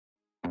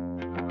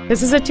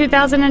This is a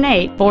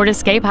 2008 Ford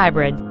Escape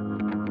Hybrid.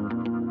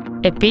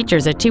 It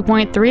features a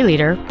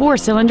 2.3-liter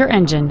four-cylinder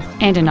engine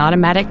and an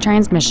automatic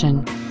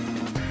transmission.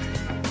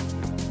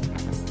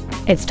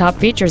 Its top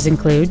features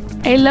include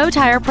a low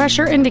tire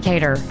pressure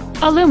indicator,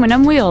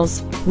 aluminum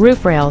wheels,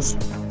 roof rails,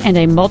 and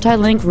a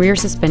multi-link rear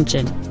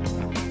suspension.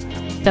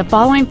 The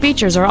following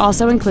features are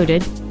also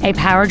included: a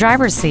power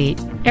driver's seat,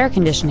 air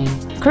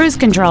conditioning, cruise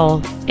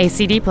control, a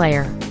CD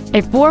player,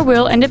 a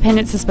four-wheel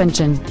independent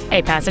suspension,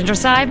 a passenger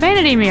side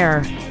vanity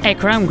mirror, a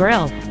chrome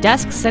grille,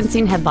 dusk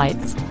sensing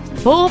headlights,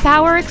 full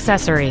power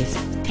accessories,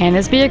 and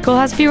this vehicle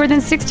has fewer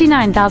than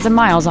 69,000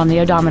 miles on the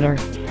odometer.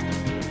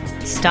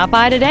 Stop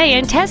by today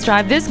and test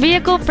drive this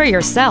vehicle for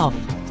yourself.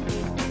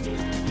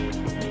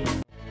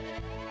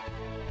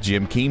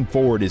 Keim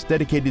Ford is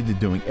dedicated to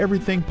doing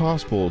everything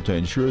possible to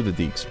ensure that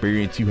the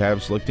experience you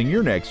have selecting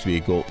your next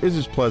vehicle is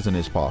as pleasant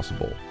as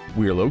possible.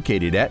 We are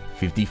located at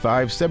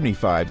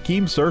 5575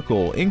 Keim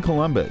Circle in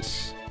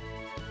Columbus.